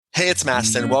Hey, it's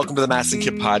Mastin. Welcome to the Mastin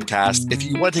Kit podcast. If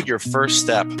you want to take your first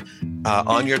step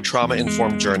on your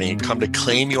trauma-informed journey, come to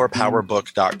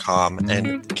claimyourpowerbook.com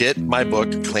and get my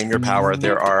book, Claim Your Power.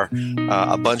 There are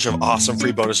a bunch of awesome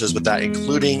free bonuses with that,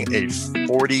 including a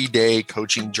 40-day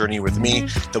coaching journey with me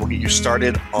that will get you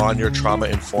started on your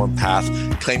trauma-informed path.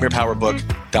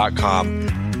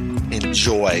 claimyourpowerbook.com.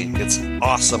 Enjoy. It's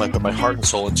awesome. I put my heart and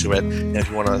soul into it. And if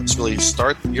you want to really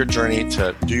start your journey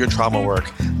to do your trauma work,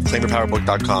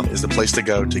 claimyourpowerbook.com is the place to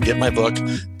go to get my book,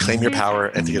 Claim Your Power,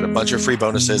 and to get a bunch of free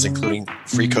bonuses, including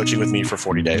free coaching with me for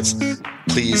 40 days.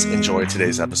 Please enjoy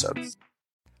today's episode.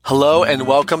 Hello and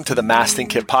welcome to the Mastin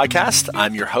Kit podcast.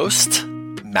 I'm your host,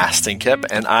 Mastin Kip,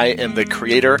 and I am the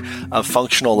creator of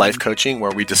Functional Life Coaching,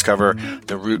 where we discover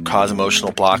the root cause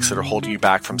emotional blocks that are holding you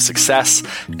back from success.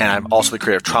 And I'm also the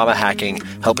creator of Trauma Hacking,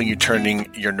 helping you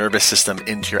turning your nervous system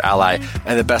into your ally,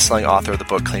 and the best-selling author of the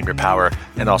book Claim Your Power,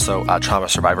 and also a trauma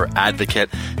survivor advocate.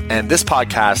 And this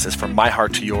podcast is from my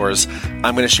heart to yours.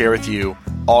 I'm going to share with you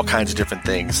all kinds of different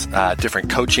things, different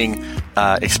coaching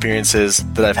experiences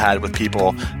that I've had with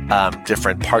people,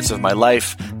 different parts of my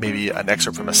life, maybe an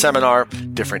excerpt from a seminar,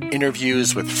 different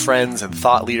interviews with friends and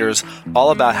thought leaders,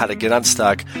 all about how to get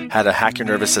unstuck, how to hack your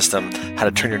nervous system, how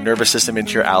to turn your nervous system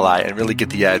into your ally and really get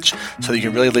the edge so that you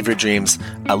can really live your dreams,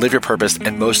 live your purpose,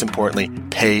 and most importantly,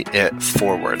 pay it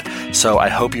forward. So I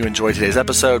hope you enjoyed today's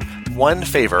episode. One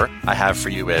favor I have for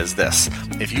you is this.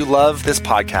 If you love this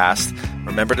podcast,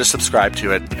 remember to subscribe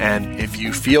to it. And if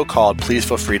you feel called, please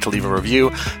feel free to leave a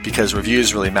review, because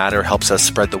reviews really matter, helps us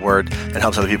spread the word, and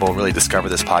helps other people really discover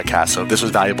this podcast. So if this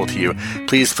was valuable to you,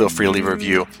 please feel free to leave a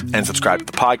review and subscribe to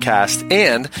the podcast.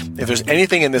 And if there's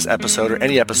anything in this episode or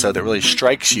any episode that really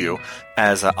strikes you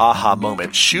as an aha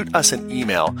moment, shoot us an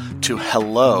email to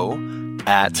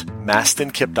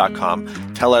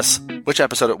hello@mastinkip.com. Tell us which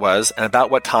episode it was and about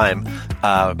what time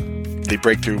the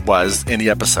breakthrough was in the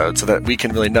episode, so that we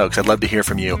can really know, because I'd love to hear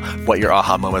from you what your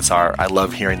aha moments are. I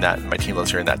love hearing that, and my team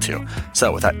loves hearing that too.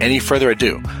 So without any further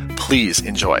ado, please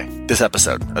enjoy this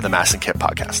episode of the Mastin Kit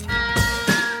podcast.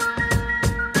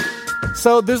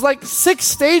 So there's like 6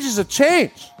 stages of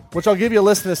change, which I'll give you a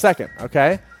list in a second,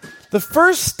 okay? The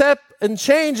first step in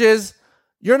change is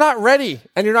you're not ready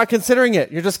and you're not considering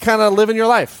it. You're just kind of living your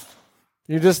life.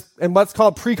 You're just in what's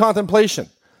called pre-contemplation,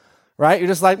 right? You're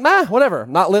just like, whatever,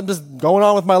 just going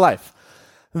on with my life.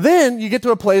 Then you get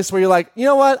to a place where you're like, you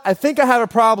know what? I think I have a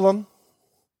problem,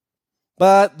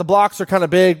 but the blocks are kind of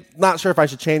big. Not sure if I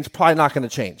should change. Probably not going to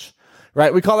change,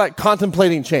 right? We call that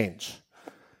contemplating change.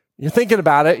 You're thinking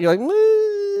about it. You're like,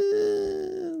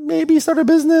 maybe start a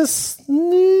business.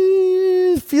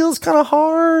 It feels kind of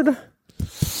hard.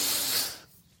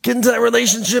 Get into that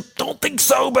relationship. Don't think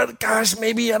so, but gosh,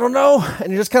 maybe, I don't know.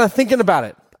 And you're just kind of thinking about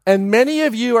it. And many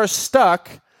of you are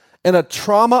stuck in a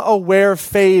trauma-aware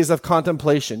phase of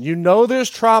contemplation. You know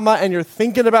there's trauma and you're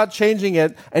thinking about changing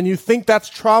it, and you think that's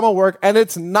trauma work, and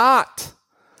it's not.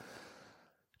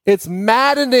 It's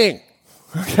maddening.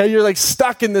 Okay, you're like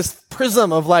stuck in this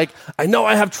prism of like, I know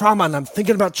I have trauma and I'm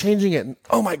thinking about changing it. And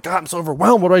oh my God, I'm so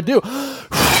overwhelmed. What do I do?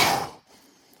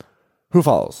 Who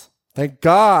follows? Thank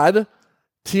God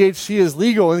THC is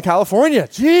legal in California.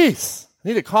 Jeez, I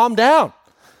need to calm down,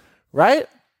 right?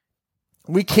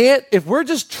 We can't, if we're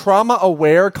just trauma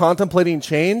aware, contemplating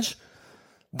change,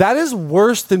 that is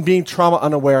worse than being trauma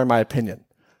unaware, in my opinion.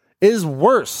 It is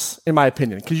worse, in my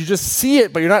opinion, because you just see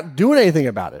it, but you're not doing anything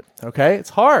about it, okay?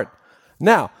 It's hard.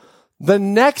 Now, the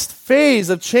next phase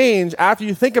of change after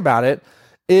you think about it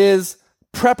is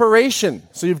preparation.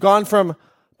 So you've gone from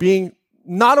being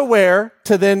not aware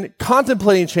to then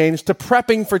contemplating change to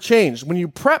prepping for change. When you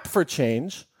prep for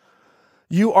change,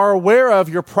 you are aware of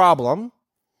your problem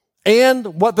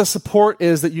and what the support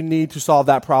is that you need to solve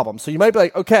that problem. So you might be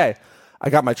like, okay,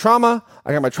 I got my trauma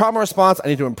response. I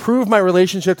need to improve my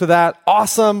relationship to that.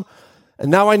 Awesome. And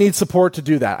now I need support to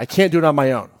do that. I can't do it on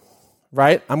my own,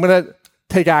 right? I'm going to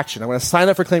take action. I'm going to sign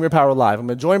up for Claim Your Power Live. I'm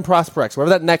going to join ProsperX,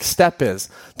 whatever that next step is.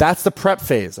 That's the prep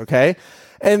phase, okay?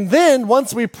 And then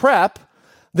once we prep,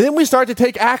 then we start to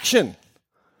take action,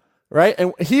 right?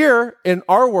 And here in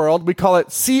our world, we call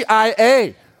it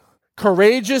CIA,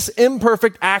 courageous,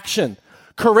 imperfect action.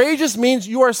 Courageous means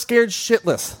you are scared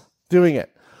shitless doing it.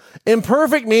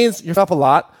 Imperfect means you're up a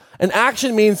lot. And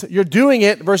action means you're doing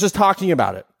it versus talking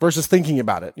about it, versus thinking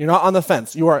about it. You're not on the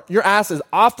fence. Your ass is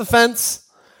off the fence,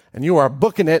 and you are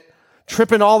booking it,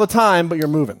 tripping all the time, but you're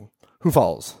moving. Who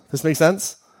follows? This makes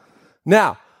sense?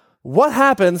 Now, what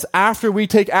happens after we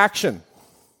take action?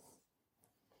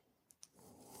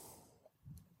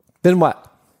 Then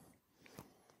what?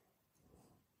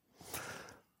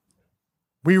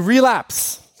 We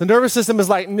relapse. The nervous system is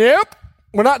like, nope,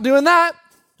 we're not doing that.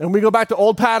 and we go back to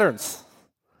old patterns.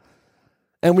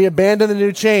 And we abandon the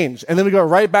new change. And then we go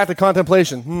right back to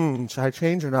contemplation. Should I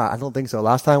change or not? I don't think so.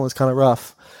 Last time was kind of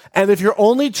rough. And if you're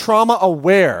only trauma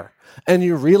aware and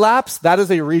you relapse, that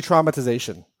is a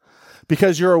re-traumatization.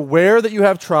 Because you're aware that you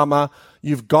have trauma,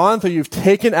 you've gone through, you've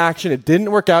taken action, it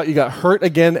didn't work out, you got hurt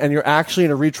again, and you're actually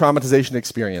in a re-traumatization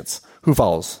experience. Who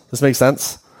follows? This makes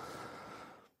sense?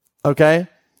 Okay?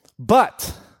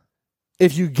 But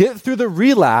if you get through the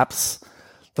relapse,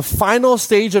 the final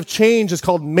stage of change is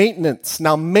called maintenance.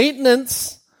 Now,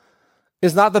 maintenance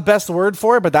is not the best word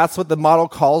for it, but that's what the model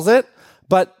calls it.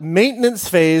 But maintenance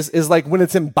phase is like when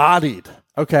it's embodied,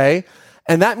 okay?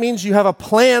 And that means you have a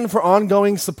plan for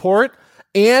ongoing support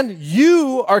and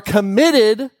you are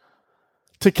committed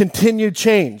to continued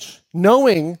change,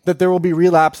 knowing that there will be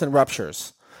relapse and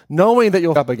ruptures, knowing that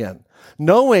you'll up again,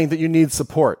 knowing that you need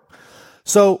support.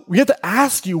 So we have to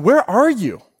ask you, where are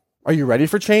you? Are you ready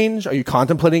for change? Are you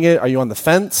contemplating it? Are you on the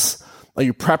fence? Are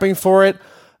you prepping for it?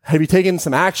 Have you taken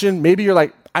some action? Maybe you're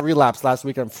like, I relapsed last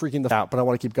week. I'm freaking out, but I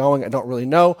want to keep going. I don't really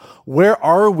know. Where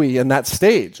are we in that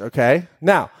stage? Okay.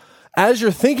 Now, as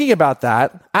you're thinking about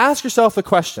that, ask yourself the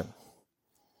question,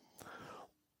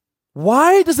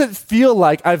 why does it feel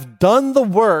like I've done the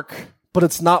work, but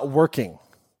it's not working?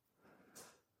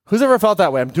 Who's ever felt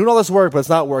that way? I'm doing all this work, but it's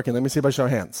not working. Let me see by show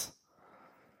of hands.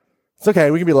 It's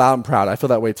okay. We can be loud and proud. I feel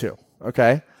that way too.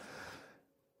 Okay.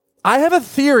 I have a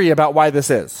theory about why this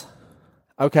is.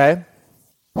 Okay.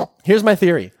 Here's my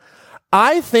theory.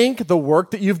 I think the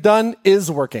work that you've done is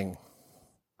working.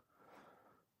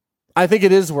 I think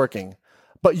it is working,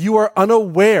 but you are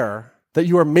unaware that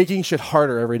you are making shit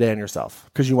harder every day on yourself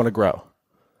because you want to grow.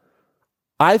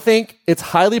 I think it's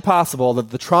highly possible that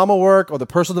the trauma work or the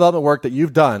personal development work that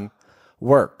you've done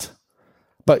worked,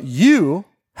 but you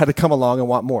had to come along and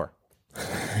want more.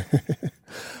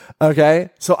 Okay?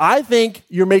 So I think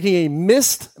you're making a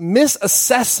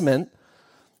misassessment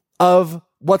of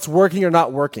what's working or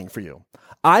not working for you.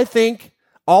 I think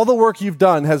all the work you've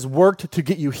done has worked to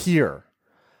get you here.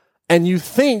 And you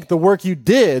think the work you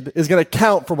did is going to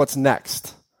count for what's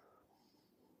next.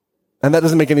 And that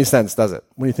doesn't make any sense, does it?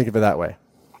 When you think of it that way.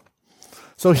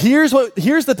 So here's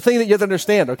the thing that you have to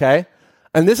understand, okay?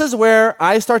 And this is where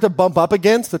I start to bump up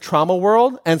against the trauma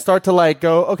world and start to like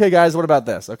go, okay, guys, what about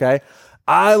this, okay?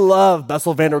 I love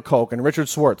Bessel van der Kolk and Richard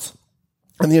Schwartz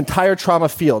and the entire trauma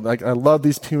field. Like, I love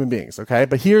these human beings, okay?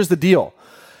 But here's the deal.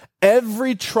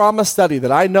 Every trauma study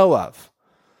that I know of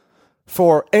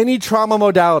for any trauma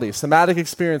modality, somatic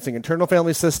experiencing, internal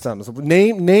family systems,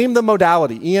 name the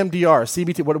modality, EMDR,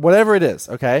 CBT, whatever it is,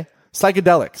 okay?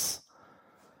 Psychedelics.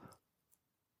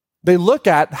 They look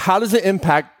at how does it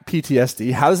impact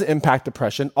PTSD, how does it impact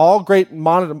depression, all great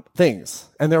things,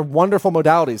 and they're wonderful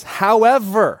modalities.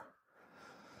 However,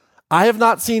 I have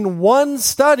not seen one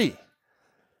study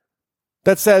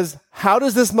that says, how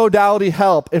does this modality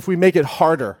help if we make it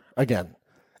harder again?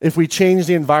 If we change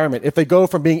the environment, if they go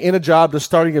from being in a job to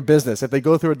starting a business, if they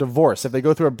go through a divorce, if they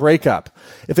go through a breakup,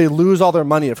 if they lose all their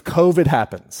money, if COVID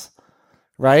happens,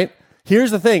 right? Here's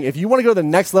the thing. If you want to go to the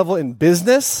next level in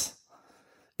business,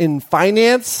 in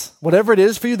finance, whatever it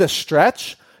is for you, the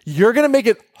stretch, you're going to make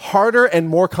it harder and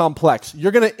more complex.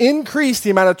 You're going to increase the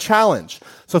amount of challenge.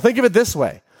 So think of it this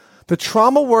way. The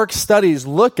trauma work studies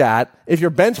look at if you're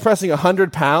bench pressing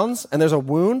 100 pounds and there's a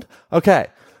wound, okay,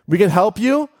 we can help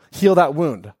you heal that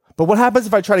wound. But what happens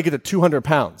if I try to get to 200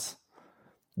 pounds?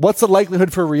 What's the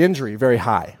likelihood for re-injury? Very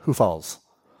high. Who falls?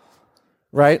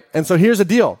 Right? And so here's the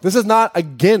deal. This is not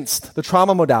against the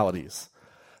trauma modalities,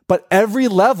 but every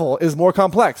level is more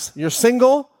complex. You're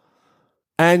single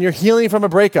and you're healing from a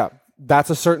breakup. That's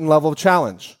a certain level of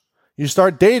challenge. You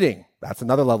start dating. That's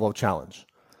another level of challenge.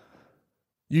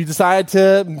 You decide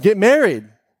to get married.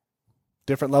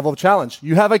 Different level of challenge.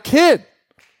 You have a kid.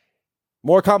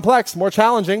 More complex, more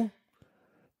challenging.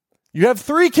 You have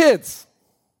 3 kids.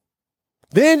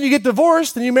 Then you get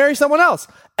divorced and you marry someone else.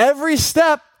 Every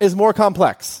step is more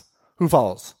complex. Who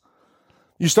follows?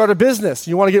 You start a business.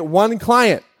 You want to get 1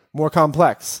 client. More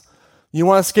complex. You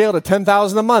want to scale to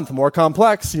 $10,000 a month. More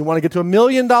complex. You want to get to $1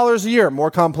 million a year.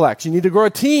 More complex. You need to grow a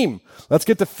team. Let's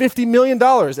get to $50 million.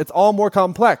 It's all more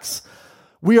complex.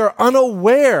 We are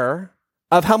unaware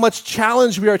of how much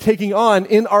challenge we are taking on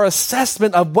in our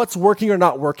assessment of what's working or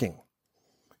not working.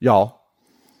 Y'all.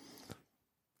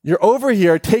 You're over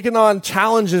here taking on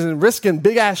challenges and risking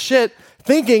big ass shit,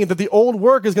 thinking that the old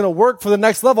work is going to work for the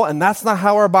next level, and that's not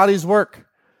how our bodies work.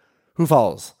 Who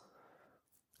follows?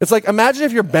 It's like, imagine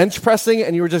if you're bench pressing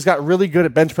and you just got really good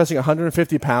at bench pressing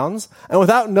 150 pounds, and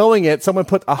without knowing it, someone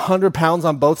put 100 pounds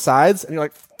on both sides, and you're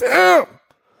like, damn,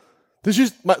 this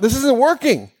isn't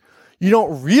working. you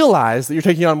don't realize that you're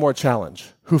taking on more challenge.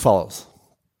 Who follows?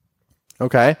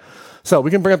 Okay? So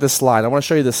we can bring up this slide. I want to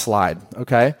show you this slide,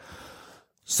 okay?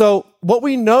 So what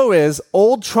we know is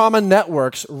old trauma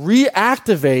networks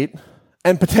reactivate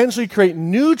and potentially create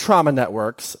new trauma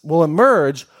networks will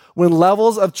emerge when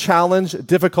levels of challenge,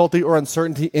 difficulty, or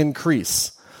uncertainty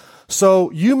increase.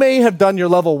 So you may have done your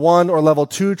level 1 or level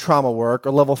 2 trauma work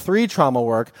or level 3 trauma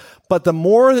work, but the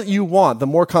more that you want, the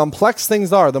more complex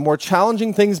things are, the more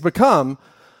challenging things become,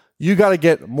 you got to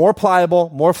get more pliable,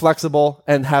 more flexible,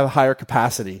 and have higher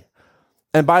capacity.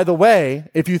 And by the way,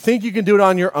 if you think you can do it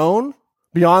on your own,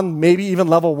 beyond maybe even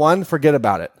level 1, forget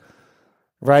about it,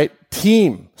 right?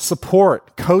 Team,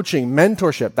 support, coaching,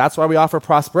 mentorship. That's why we offer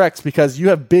ProsperX, because you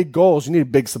have big goals. You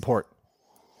need big support.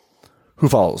 Who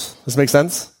follows? Does this make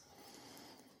sense?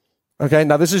 Okay,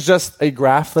 now this is just a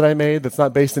graph that I made that's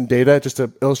not based in data, just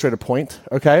to illustrate a point,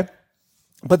 okay?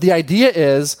 But the idea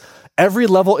is every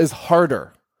level is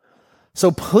harder. So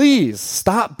please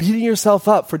stop beating yourself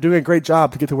up for doing a great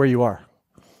job to get to where you are.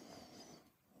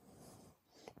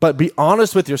 But be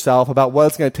honest with yourself about what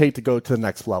it's going to take to go to the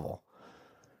next level.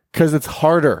 Because it's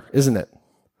harder, isn't it?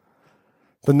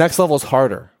 The next level is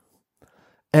harder.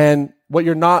 And what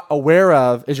you're not aware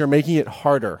of is you're making it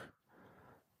harder.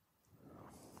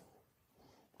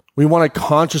 We want to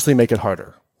consciously make it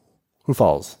harder. Who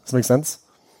follows? Does that make sense?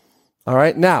 All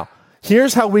right. Now,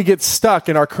 here's how we get stuck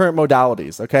in our current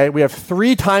modalities. Okay. We have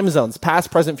 3 time zones: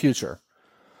 past, present, future.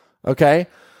 Okay.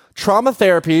 Trauma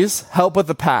therapies help with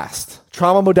the past.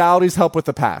 Trauma modalities help with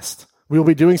the past. We will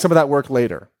be doing some of that work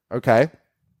later. Okay.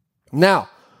 Now,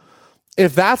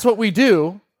 if that's what we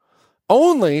do,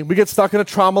 only we get stuck in a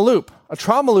trauma loop. A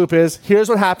trauma loop is, here's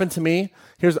what happened to me.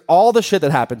 Here's all the shit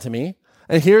that happened to me.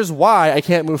 And here's why I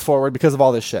can't move forward because of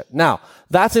all this shit. Now,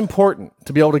 that's important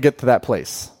to be able to get to that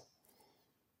place.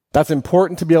 That's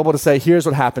important to be able to say, here's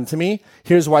what happened to me.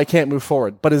 Here's why I can't move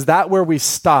forward. But is that where we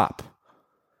stop?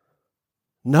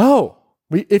 No.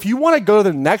 If you want to go to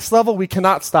the next level, we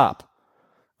cannot stop.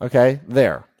 Okay?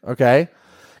 There. Okay?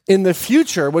 In the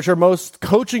future, which are most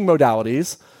coaching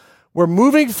modalities, we're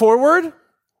moving forward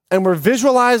and we're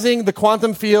visualizing the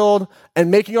quantum field and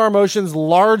making our emotions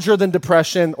larger than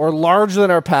depression or larger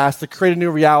than our past to create a new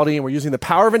reality. And we're using the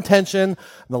power of intention, and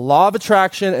the law of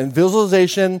attraction and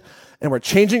visualization, and we're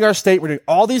changing our state. We're doing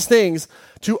all these things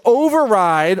to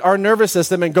override our nervous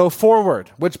system and go forward,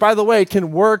 which, by the way,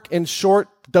 can work in short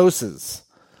doses.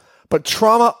 But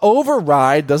trauma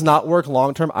override does not work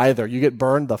long-term either. You get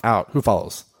burned out. Who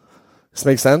follows? This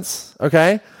makes sense?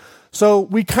 Okay? So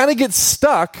we kind of get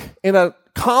stuck in a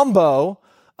combo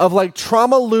of like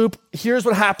trauma loop. Here's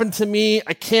what happened to me.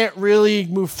 I can't really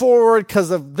move forward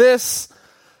because of this,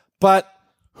 but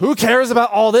who cares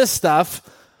about all this stuff?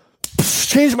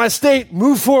 Change my state,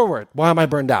 move forward. Why am I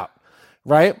burned out?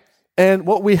 Right? And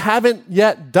what we haven't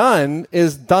yet done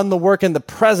is done the work in the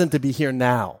present to be here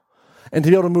now and to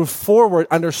be able to move forward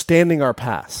understanding our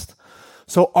past.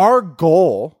 So our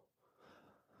goal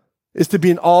is to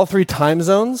be in all 3 time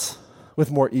zones with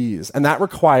more ease. And that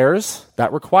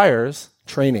requires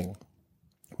training.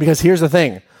 Because here's the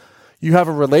thing. You have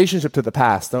a relationship to the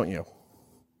past, don't you?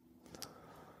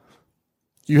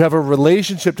 You have a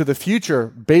relationship to the future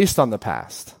based on the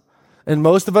past. And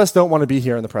most of us don't want to be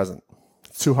here in the present.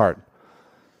 It's too hard.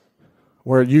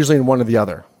 We're usually in one or the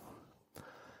other.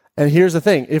 And here's the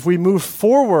thing. If we move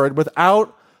forward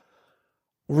without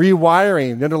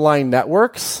rewiring the underlying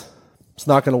networks, it's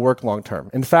not going to work long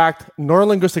term. In fact,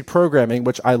 neurolinguistic programming,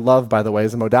 which I love, by the way,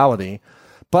 is a modality,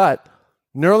 but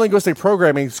neurolinguistic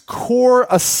programming's core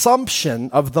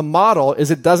assumption of the model is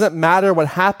it doesn't matter what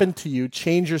happened to you,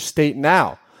 change your state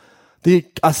now. The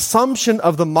assumption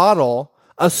of the model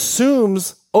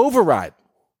assumes override.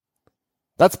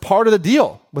 That's part of the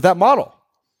deal with that model.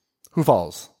 Who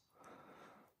follows?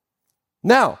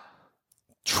 Now,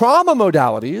 trauma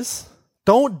modalities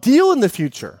don't deal in the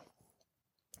future.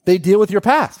 They deal with your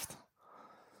past.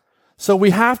 So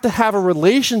we have to have a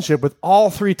relationship with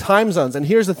all 3 time zones. And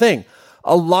here's the thing.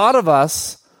 A lot of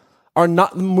us are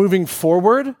not moving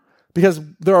forward because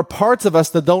there are parts of us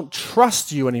that don't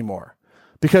trust you anymore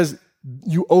because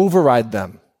you override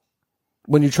them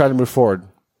when you try to move forward.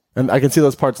 And I can see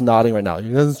those parts nodding right now.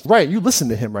 Right, you listen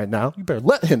to him right now. You better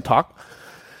let him talk.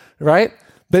 Right?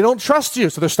 They don't trust you,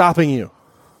 so they're stopping you.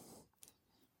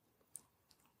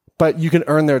 But you can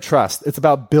earn their trust. It's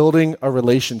about building a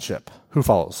relationship. Who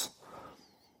follows?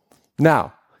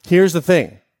 Now, here's the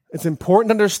thing. It's important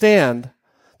to understand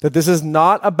that this is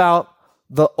not about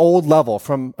the old level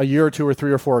from a year or 2 or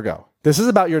 3 or 4 ago. This is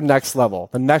about your next level,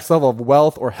 the next level of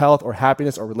wealth or health or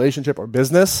happiness or relationship or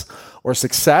business or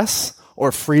success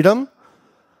or freedom.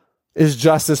 is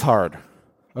just as hard.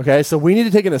 Okay, so we need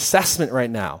to take an assessment right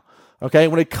now. Okay,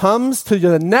 when it comes to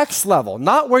the next level,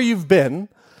 not where you've been,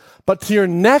 but to your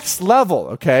next level,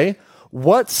 okay,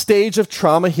 what stage of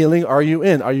trauma healing are you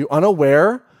in? Are you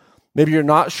unaware? Maybe you're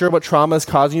not sure what trauma is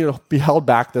causing you to be held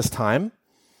back this time.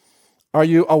 Are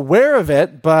you aware of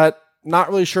it, but not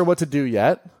really sure what to do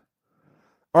yet?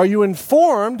 Are you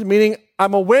informed, meaning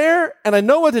I'm aware and I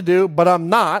know what to do, but I'm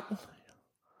not?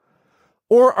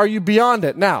 Or are you beyond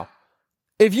it? Now,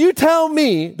 if you tell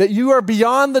me that you are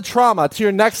beyond the trauma to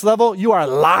your next level, you are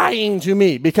lying to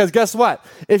me. Because guess what?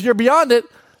 If you're beyond it,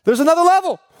 there's another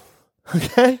level.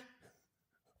 Okay?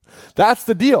 That's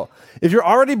the deal. If you're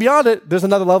already beyond it, there's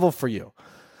another level for you.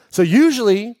 So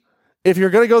usually, if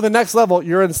you're going to go to the next level,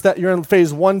 you're in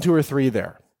phase 1, 2, or 3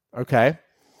 there. Okay?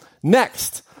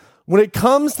 Next, when it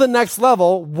comes to the next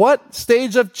level, what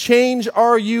stage of change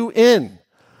are you in?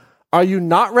 Are you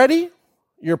not ready?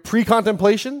 You're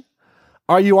pre-contemplation?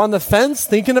 Are you on the fence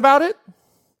thinking about it?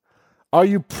 Are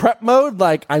you prep mode,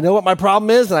 like I know what my problem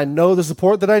is and I know the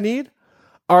support that I need?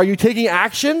 Are you taking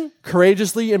action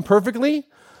courageously and perfectly?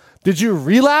 Did you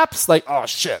relapse? Like, oh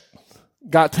shit,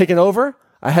 got taken over?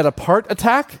 I had a part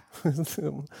attack?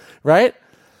 Right?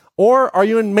 Or are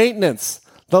you in maintenance?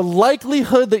 The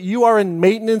likelihood that you are in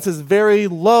maintenance is very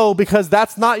low because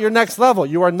that's not your next level.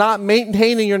 You are not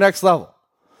maintaining your next level.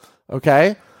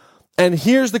 Okay? And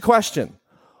here's the question.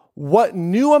 What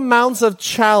new amounts of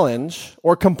challenge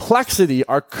or complexity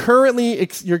are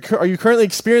you currently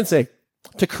experiencing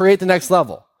to create the next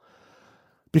level?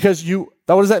 Because what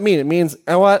does that mean? It means, you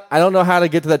know what? I don't know how to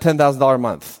get to that $10,000 a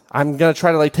month. I'm going to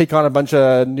try to take on a bunch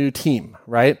of new team,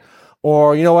 right?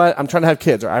 Or, you know what? I'm trying to have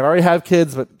kids. Or I already have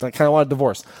kids, but I kind of want a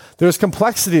divorce. There's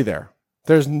complexity there.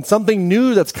 There's something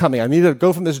new that's coming. I need to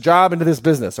go from this job into this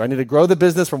business. Or I need to grow the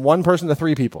business from 1 person to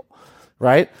 3 people,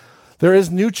 right? There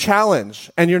is new challenge,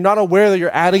 and you're not aware that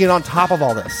you're adding it on top of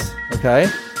all this, okay?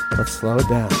 Let's slow it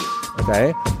down,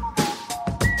 okay?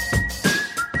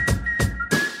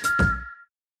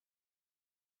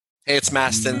 Hey, it's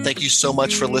Mastin. Thank you so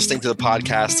much for listening to the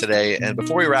podcast today. And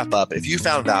before we wrap up, if you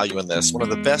found value in this, one of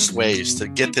the best ways to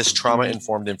get this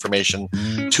trauma-informed information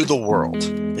to the world,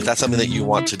 if that's something that you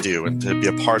want to do and to be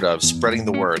a part of, spreading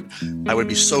the word, I would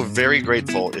be so very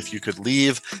grateful if you could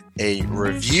leave a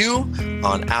review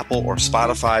on Apple or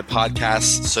Spotify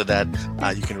podcasts so that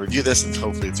you can review this, and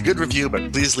hopefully it's a good review,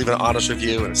 but please leave an honest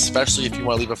review. And especially if you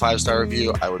want to leave a 5-star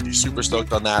review, I would be super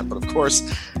stoked on that. But of course,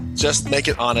 just make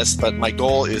it honest. But my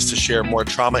goal is to share more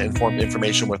trauma-informed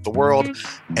information with the world,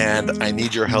 and I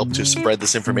need your help to spread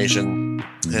this information,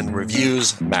 and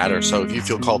reviews matter. So if you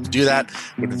feel called to do that,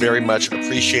 would very much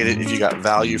appreciate it. If you got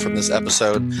value from this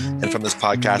episode and from this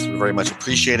podcast, would very much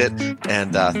appreciate it.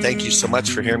 And thank you so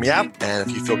much for hearing me out. And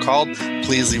if you feel called,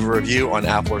 please leave a review on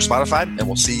Apple or Spotify, and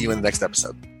we'll see you in the next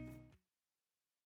episode.